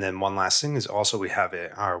then one last thing is also we have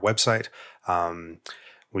our website.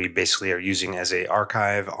 We basically are using as an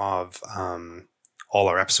archive of all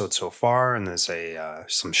our episodes so far, and there's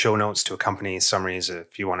some show notes to accompany summaries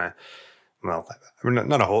if you want to. Well, we're not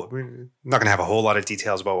going to have a whole lot of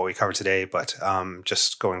details about what we covered today, but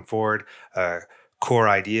just going forward,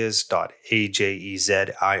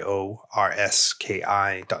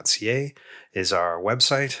 coreideas.ajeziorski.ca is our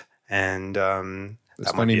website, and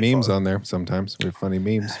there's funny memes on there sometimes. We have funny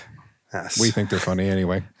memes. Yes. We think they're funny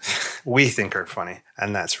anyway. We think they're funny,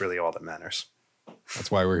 and that's really all that matters. That's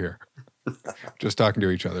why we're here. Just talking to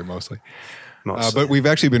each other mostly. But we've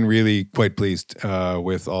actually been really quite pleased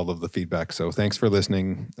with all of the feedback. So thanks for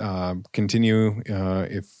listening. Continue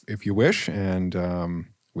if you wish, and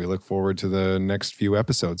we look forward to the next few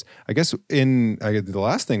episodes. I guess the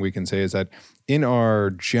last thing we can say is that in our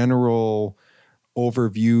general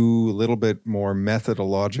overview, a little bit more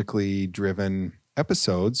methodologically driven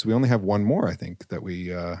episodes, we only have one more, I think, that we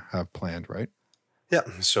have planned, right? Yeah.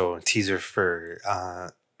 So teaser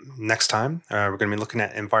for next time, we're going to be looking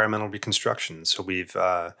at environmental reconstruction. So we've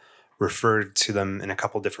referred to them in a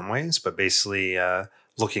couple different ways, but basically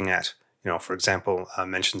looking at, for example,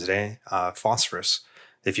 mentioned today, phosphorus.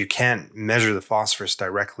 If you can't measure the phosphorus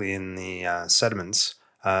directly in the sediments,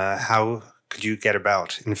 how could you get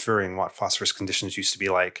about inferring what phosphorus conditions used to be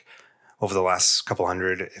like over the last couple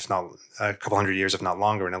hundred years, if not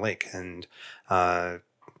longer, in a lake? And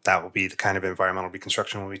that will be the kind of environmental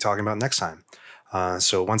reconstruction we'll be talking about next time.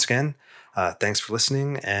 So once again, thanks for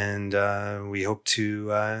listening, and we hope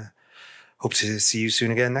to see you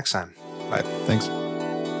soon again next time. Bye. Thanks.